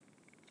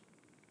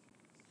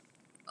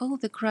All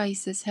the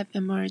crises have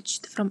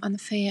emerged from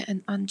unfair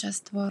and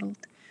unjust world,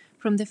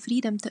 from the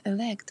freedom to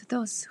elect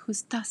those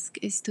whose task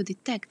is to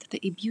detect the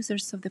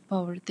abusers of the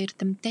power, their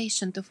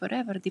temptation to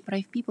forever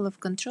deprive people of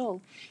control,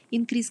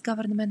 increase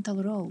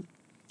governmental role.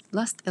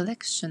 Last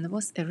election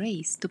was a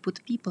race to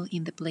put people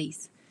in the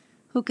place,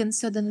 who can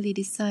suddenly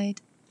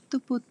decide to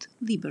put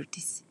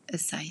liberties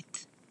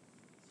aside.